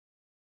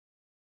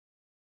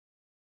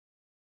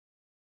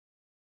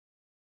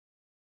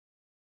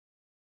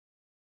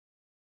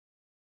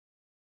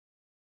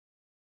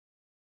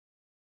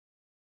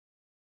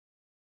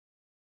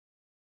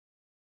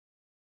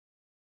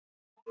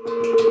Since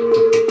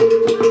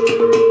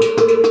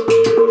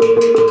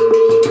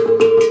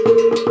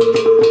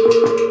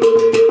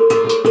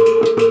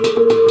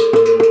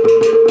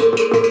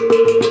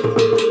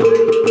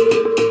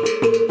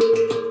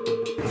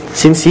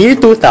year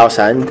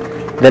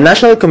 2000, the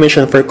National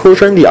Commission for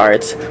Culture and the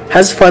Arts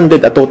has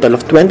funded a total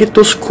of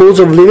 22 schools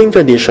of living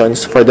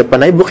traditions for the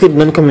Panay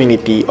Bukidnon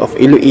community of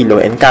Iloilo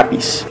and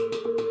Capiz.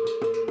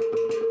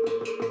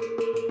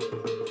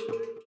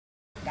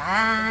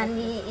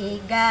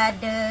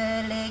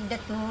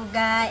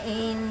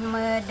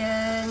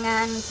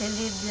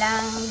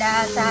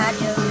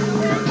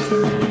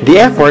 The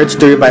efforts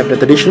to revive the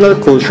traditional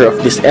culture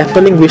of this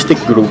ethno-linguistic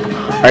group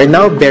are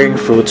now bearing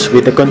fruits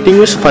with the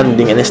continuous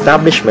funding and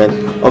establishment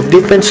of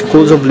different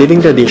schools of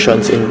living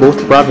traditions in both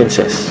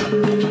provinces.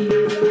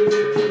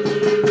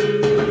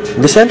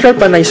 The Central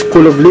Panay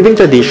School of Living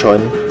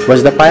Tradition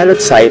was the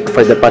pilot site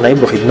for the Panay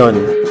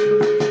Bukidnon.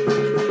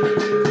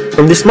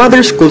 From this mother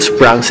school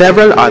sprang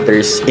several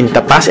others in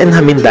Tapas and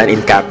Hamindan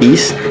in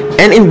Capiz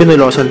and in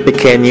Binolosan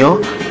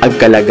Pequeño,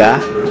 Agcalaga,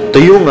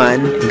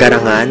 Tuyungan,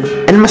 Garangan,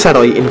 and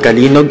Masaroy in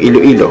Calinog,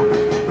 Iloilo.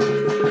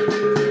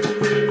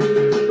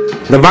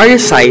 The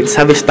various sites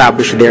have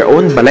established their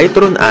own balay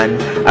turunan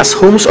as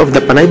homes of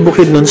the Panay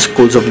Bukidnon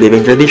schools of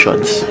living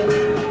traditions.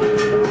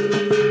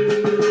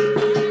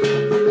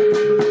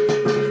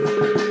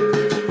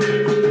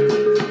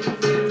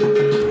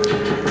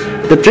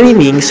 The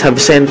trainings have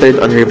centered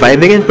on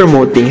reviving and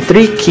promoting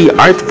three key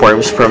art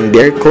forms from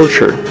their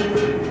culture.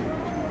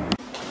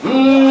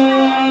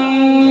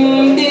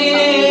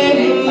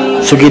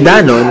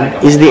 Sugidanon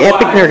is the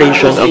epic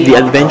narration of the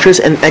adventures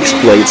and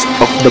exploits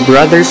of the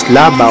brothers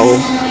Labaw,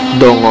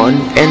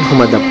 Dongon, and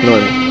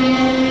Humadapnon.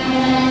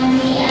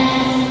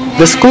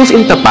 The schools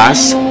in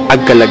Tapas,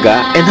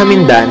 Agcalaga, and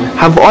Hamindan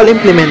have all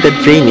implemented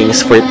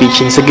trainings for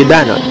teaching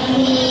Sugidanon.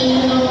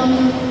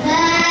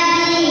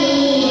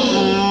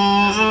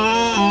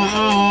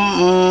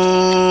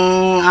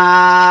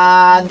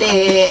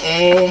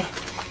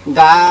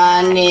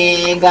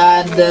 Gani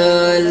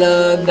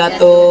gadalag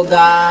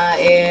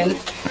datugain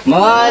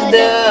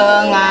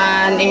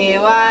madengan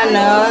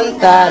iwanan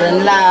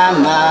taran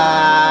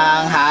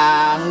lamang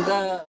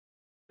hangga.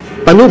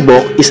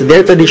 Panubok is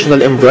their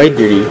traditional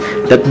embroidery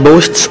that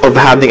boasts of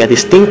having a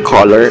distinct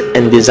color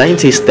and design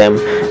system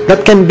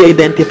that can be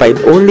identified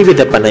only with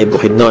the Panay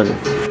Bukidnon.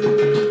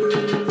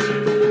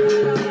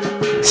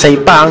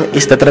 Saipang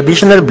is the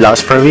traditional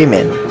blouse for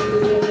women.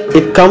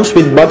 It comes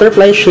with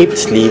butterfly-shaped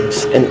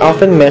sleeves and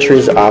often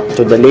measures up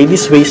to the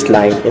lady's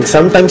waistline and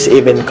sometimes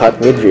even cut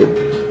midrib.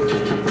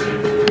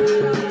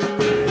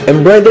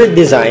 Embroidered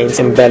designs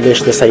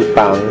embellish the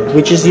saipang,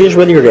 which is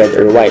usually red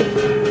or white.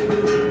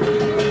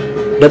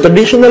 The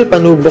traditional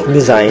panubok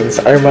designs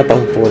are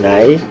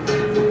matangpunay,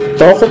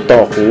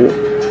 toku-toku,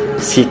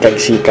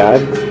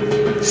 sikag-sikag,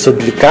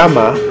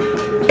 sudlikama,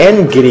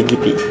 and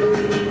girigiti.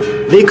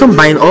 They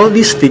combine all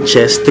these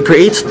stitches to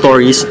create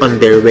stories on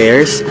their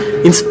wares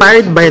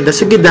inspired by the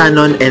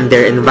Sugidanon and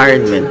their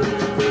environment.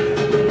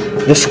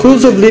 The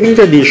schools of living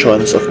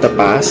traditions of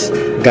Tapas,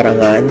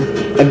 Garangan,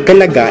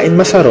 Agcalaga, and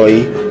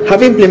Masaroy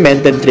have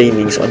implemented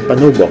trainings on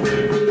panubok.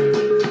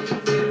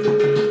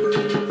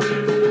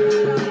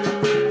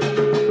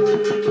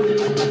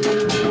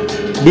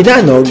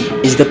 Binanog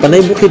is the Panay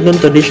Bukidnon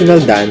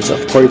traditional dance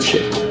of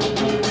courtship.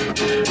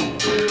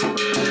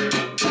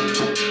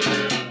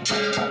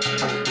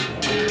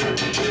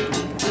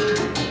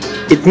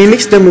 It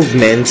mimics the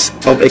movements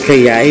of a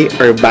kayay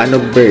or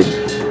banog bird.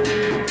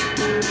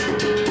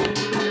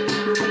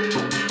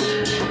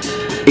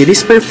 It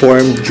is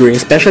performed during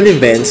special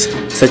events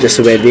such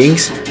as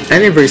weddings,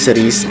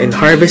 anniversaries, and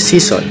harvest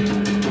season.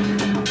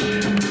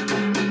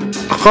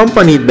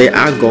 Accompanied by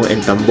agong and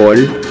tambol,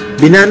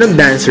 Binanog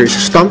dancers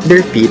stomp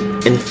their feet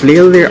and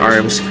flail their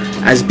arms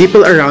as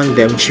people around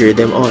them cheer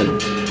them on.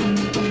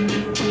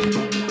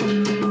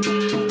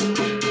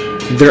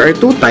 There are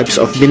two types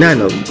of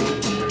Binanog.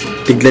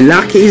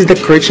 Tiglalaki is the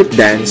courtship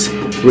dance,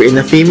 wherein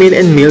a female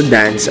and male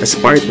dance as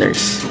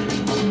partners.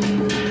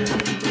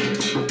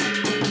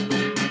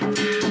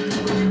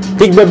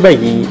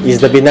 Tigbabayi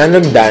is the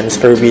Binanog dance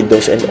for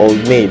widows and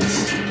old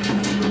maids.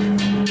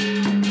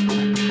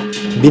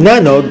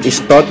 Binanog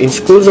is taught in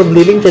schools of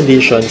living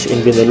traditions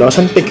in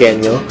Binolosan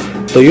Pequeño,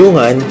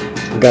 Tuyungan,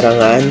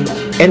 Garangan,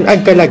 and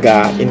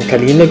Agcalaga in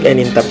Calinog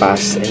and in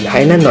Tapas, and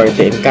Haina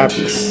Norte in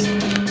Capiz.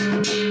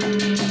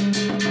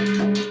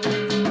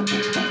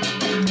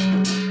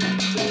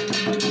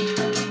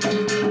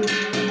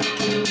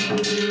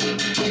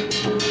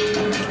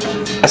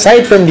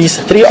 Aside from these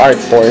three art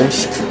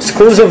forms,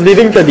 schools of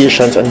living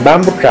traditions on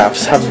bamboo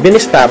crafts have been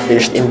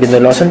established in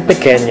Binolosan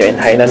Pequeño and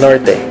Haina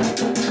Norte.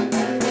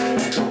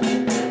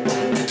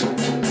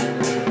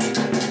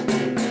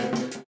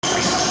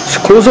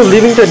 Schools of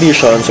living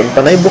traditions on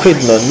Panay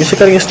Bukidnon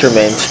musical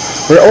instruments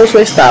were also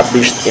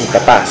established in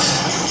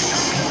Tapas.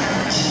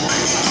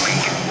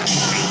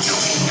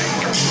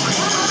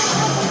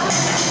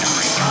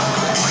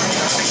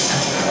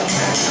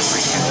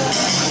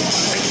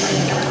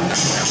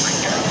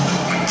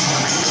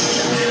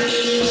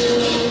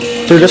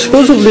 Through the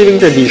schools of living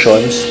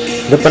traditions,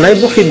 the Panay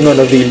Bukidnon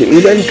of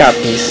Iloilo and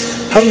Capiz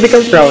have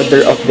become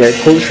prouder of their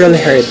cultural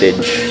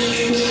heritage.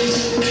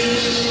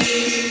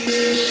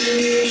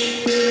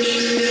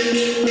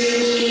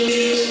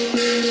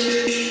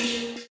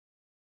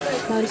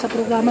 Dahil sa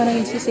programa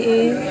ng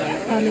NCCA,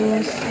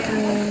 halos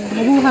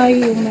nabuhay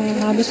yung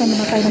halos na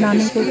mga kaya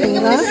naming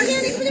kultura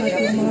at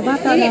yung mga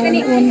bata na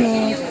noon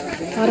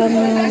parang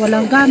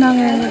walang ganang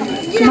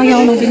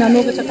sumayaw ng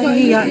binanog at sa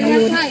kahihiya.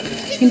 Ngayon,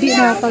 hindi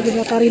na pag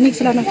parinig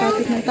sila ng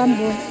kapit ng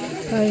tambo,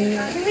 ay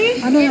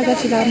agad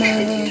sila na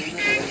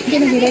hindi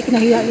na nila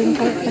kinahiya yung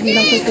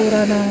kanilang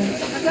kultura na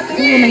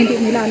noon na hindi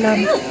nila alam.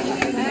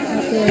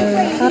 At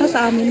para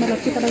sa amin,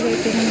 malaki talaga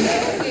ito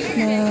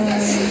na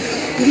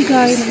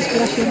ibigay ng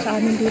inspirasyon sa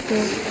amin dito.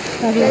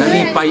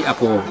 Nalipay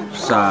ako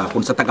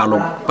kung sa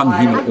Tagalog,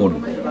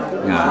 Panghinuon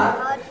nga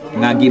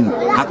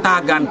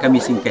hatagan kami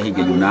sing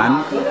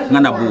kahigayunan nga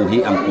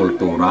nabuhi ang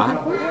kultura,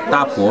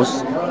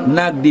 tapos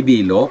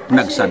nagdevelop,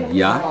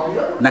 nagsadya,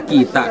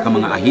 nakita ka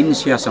mga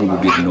ahensya sa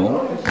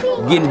gobyerno,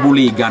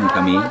 ginbuligan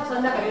kami,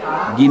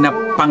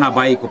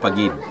 ginapangabay ko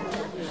pagid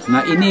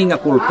nga ini nga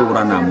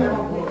kultura namo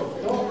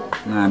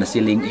nga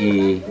nasiling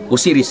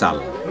usirisal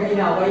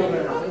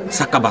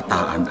sa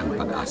kabataan ang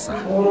pag-asa.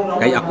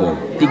 Kaya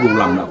ako,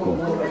 tigulang na ako.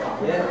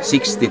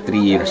 63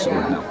 years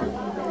old na ako.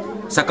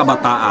 Sa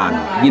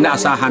kabataan,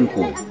 ginaasahan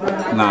ko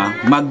nga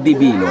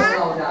magdevelop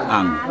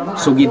ang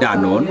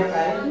Sugidanon,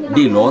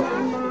 Dilot,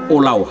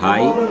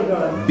 Ulawhay,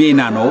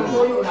 Binanog,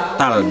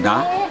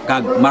 Talda,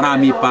 kag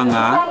marami pang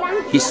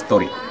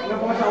history.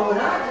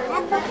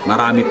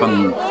 Marami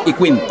pang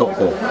ikwento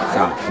ko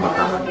sa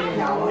kabataan.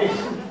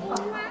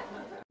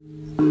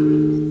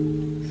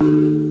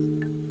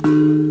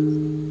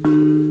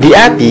 The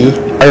Ati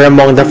are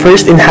among the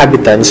first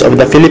inhabitants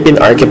of the Philippine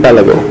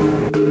archipelago.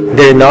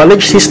 Their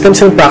knowledge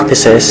systems and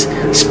practices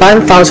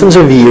span thousands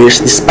of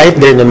years despite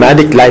their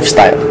nomadic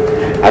lifestyle.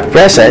 At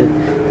present,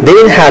 they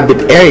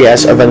inhabit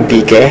areas of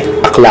Antique,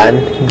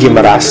 Aklan,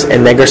 Guimaras,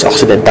 and Negros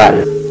Occidental.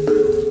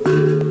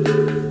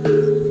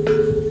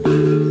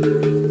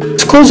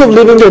 Schools of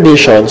living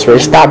traditions were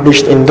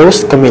established in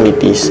those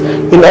communities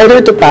in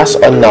order to pass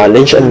on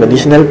knowledge on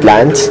medicinal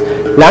plants,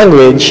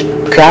 language,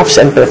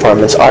 crafts, and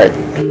performance art.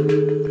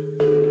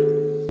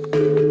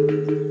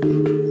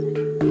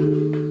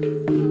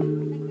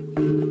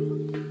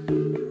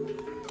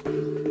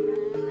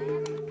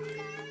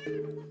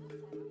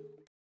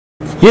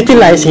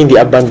 Utilizing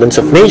the abundance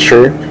of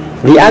nature,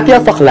 the Ati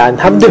of Aklan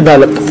have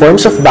developed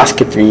forms of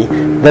basketry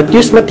that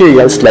use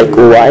materials like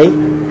uway,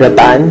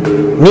 ratan,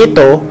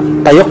 nito,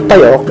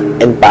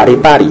 tayok-tayok, and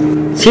pari-pari.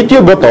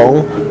 Sitio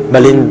Botong,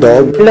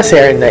 Balindog,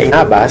 Lacer na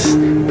Inabas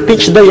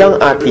teach the young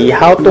Ati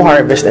how to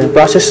harvest and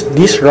process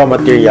these raw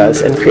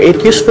materials and create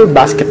useful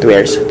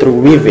basketwares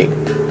through weaving.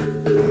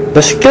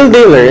 The skill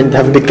they learned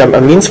have become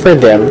a means for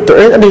them to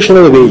earn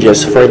additional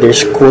wages for their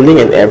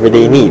schooling and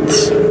everyday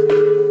needs.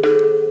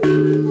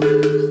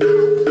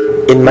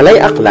 In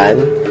Malay Aklan,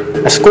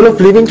 a school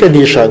of living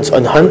traditions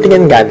on hunting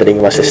and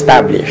gathering was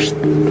established.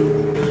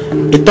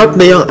 It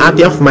taught the young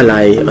Ati of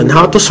Malay on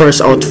how to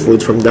source out food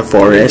from the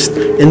forest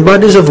and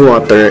bodies of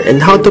water and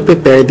how to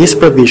prepare these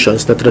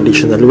provisions the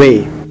traditional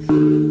way.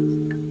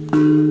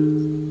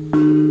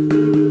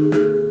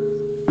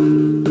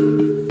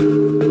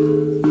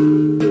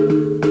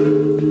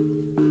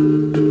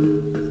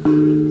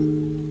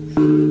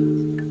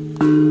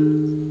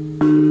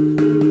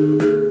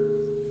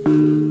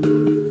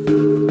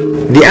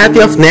 The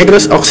Ati of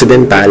Negros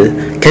Occidental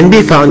can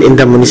be found in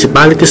the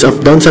municipalities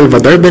of Don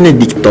Salvador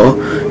Benedicto,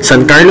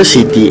 San Carlos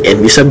City,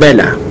 and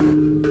Isabela.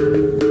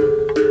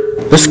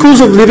 The schools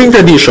of living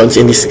traditions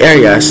in these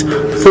areas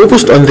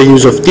focused on the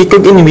use of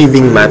tikog in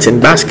weaving mats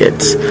and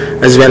baskets,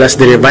 as well as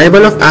the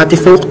revival of Ati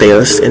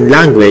folktales and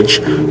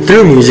language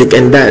through music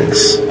and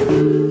dance.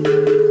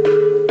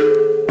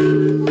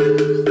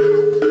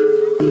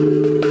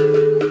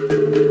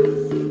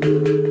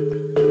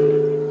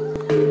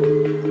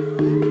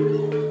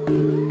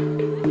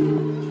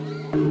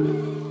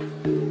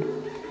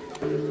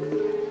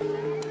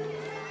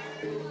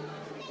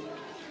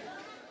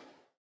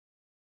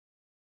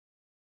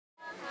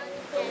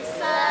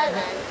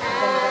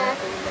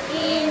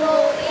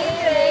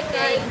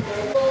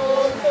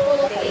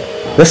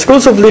 The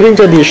schools of living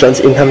traditions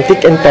in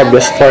Hamtik and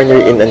Tobles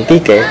Fornery in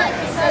Antique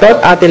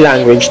taught Ati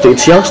language to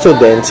its young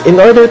students in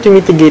order to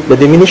mitigate the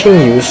diminishing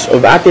use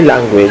of Ati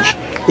language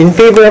in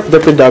favor of the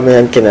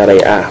predominant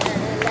Kinaraya.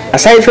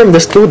 Aside from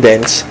the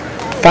students,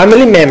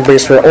 family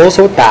members were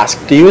also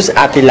tasked to use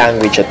Ati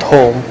language at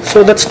home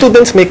so that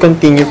students may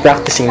continue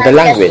practicing the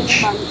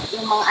language.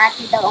 Yung mga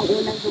Ati daw ang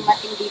unang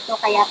dumating dito,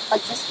 kaya pag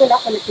sa school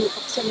ako,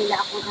 nagtutokso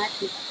nila akong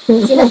Ati.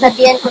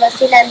 Sinasabihan ko na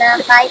sila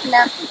na kahit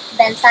na,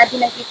 dahil sabi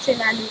ng teacher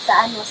namin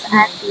sa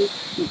Ati,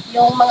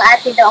 yung mga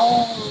Ati daw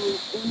ang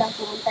unang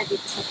pumunta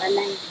dito sa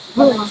Panay.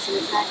 Mga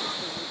sinasabi ko.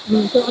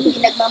 Hindi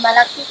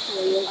nagmamalaki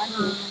ko yung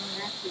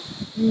Ati.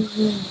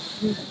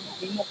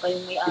 Hindi mo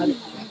kayong may-ari.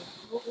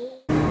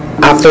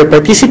 After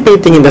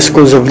participating in the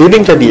schools of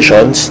living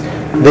traditions,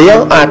 the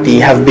young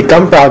Ati have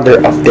become prouder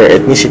of their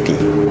ethnicity.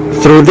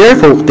 Through their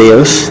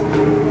folktales,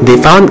 they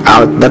found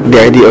out that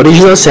they are the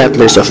original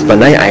settlers of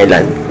Panay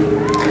Island.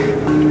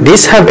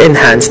 These have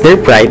enhanced their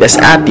pride as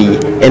ati,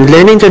 and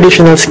learning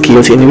traditional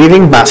skills in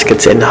weaving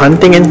baskets and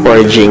hunting and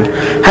foraging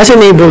has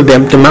enabled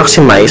them to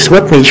maximize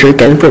what nature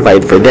can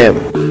provide for them.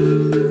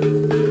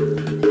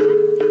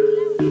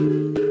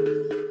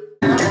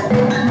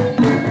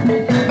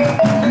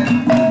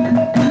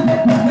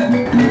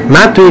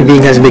 Mat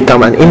weaving has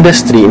become an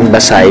industry in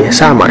Basay,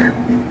 Samar.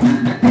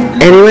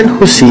 Anyone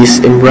who sees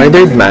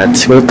embroidered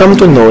mats will come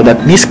to know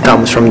that this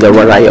comes from the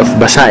Waray of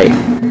Basay.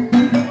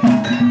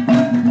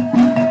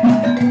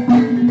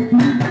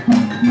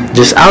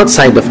 Just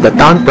outside of the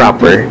town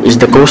proper is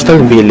the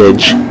coastal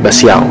village,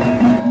 Basiao.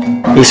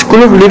 A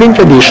school of living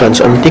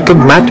traditions on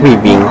Tikog mat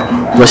weaving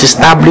was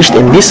established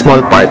in this small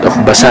part of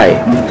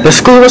Basay. The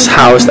school was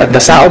housed at the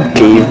Saob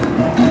Cave,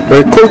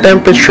 where cool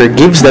temperature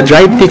gives the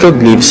dried tikog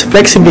leaves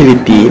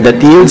flexibility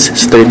that yields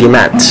sturdy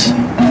mats.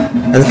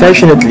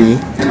 Unfortunately,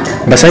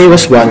 Basay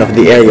was one of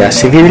the areas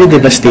severely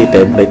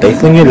devastated by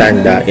Typhoon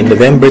Yolanda in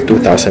November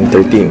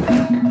 2013.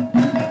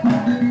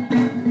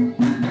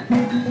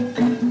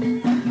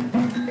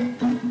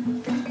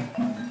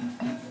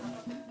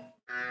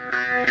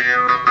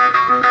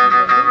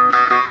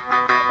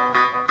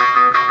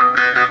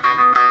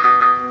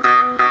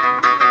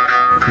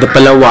 The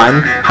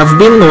Palawan have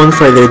been known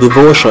for their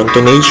devotion to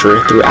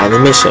nature through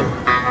animism.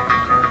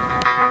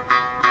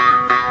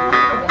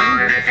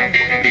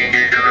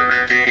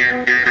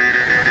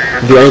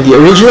 They are the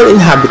original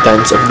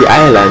inhabitants of the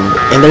island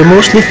and are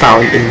mostly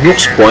found in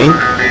Brooks Point,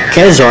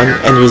 Quezon,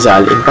 and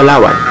Rizal in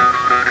Palawan.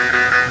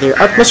 Their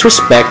utmost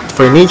respect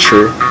for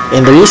nature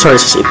and the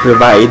resources it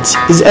provides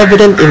is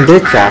evident in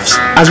their crafts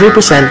as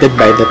represented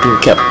by the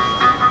tingkep.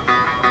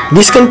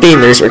 These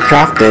containers are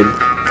crafted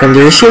from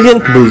the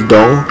resilient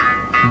buldong,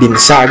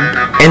 binsag,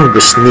 and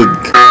busnig.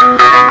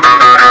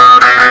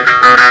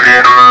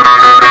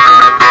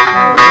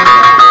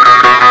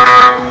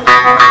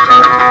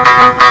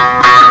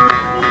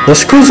 The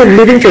schools of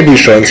living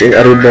traditions in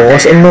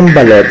Aribongos and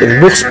Mambalot in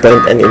Brooks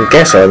Point and in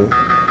Quezon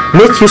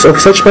make use of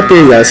such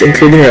materials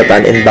including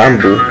rattan and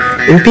bamboo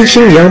in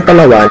teaching young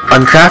Palawan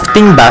on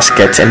crafting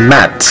baskets and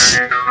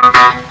mats.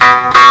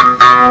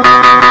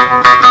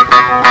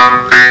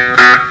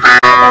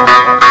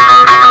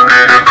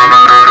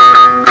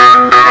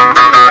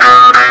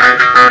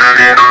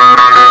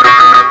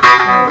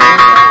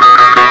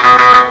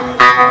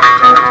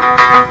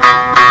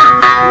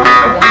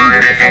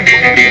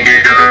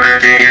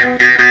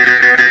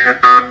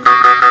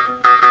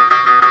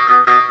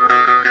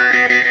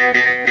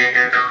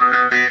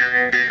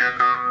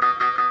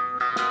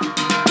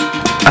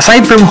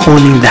 Aside from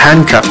honing the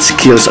handcraft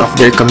skills of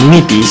their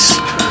communities,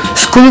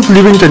 School of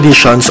Living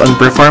Traditions on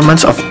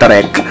performance of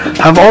Tarek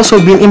have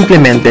also been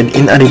implemented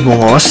in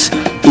Aribongos,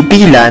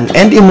 Ipilan,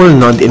 and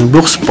Imulnod in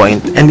Brooks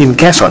Point and in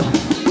Quezon.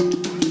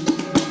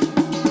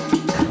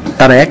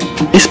 Tarek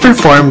is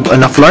performed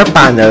on a floor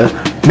panel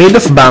made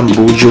of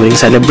bamboo during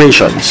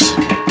celebrations,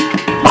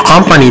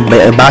 accompanied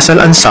by a basal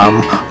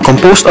ensemble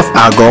composed of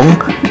agong,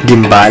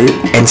 gimbal,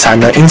 and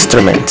sana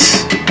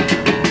instruments.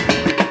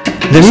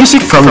 The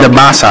music from the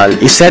basal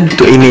is said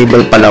to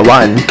enable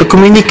Palawan to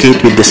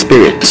communicate with the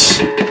spirits.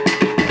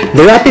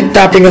 The rapid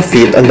tapping of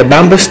feet on the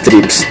bamboo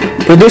strips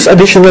produce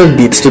additional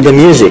beats to the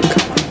music,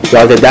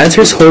 while the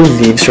dancers hold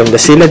leaves from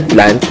the silad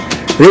plant,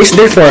 raise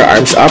their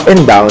forearms up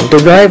and down to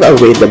drive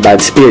away the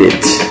bad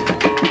spirits.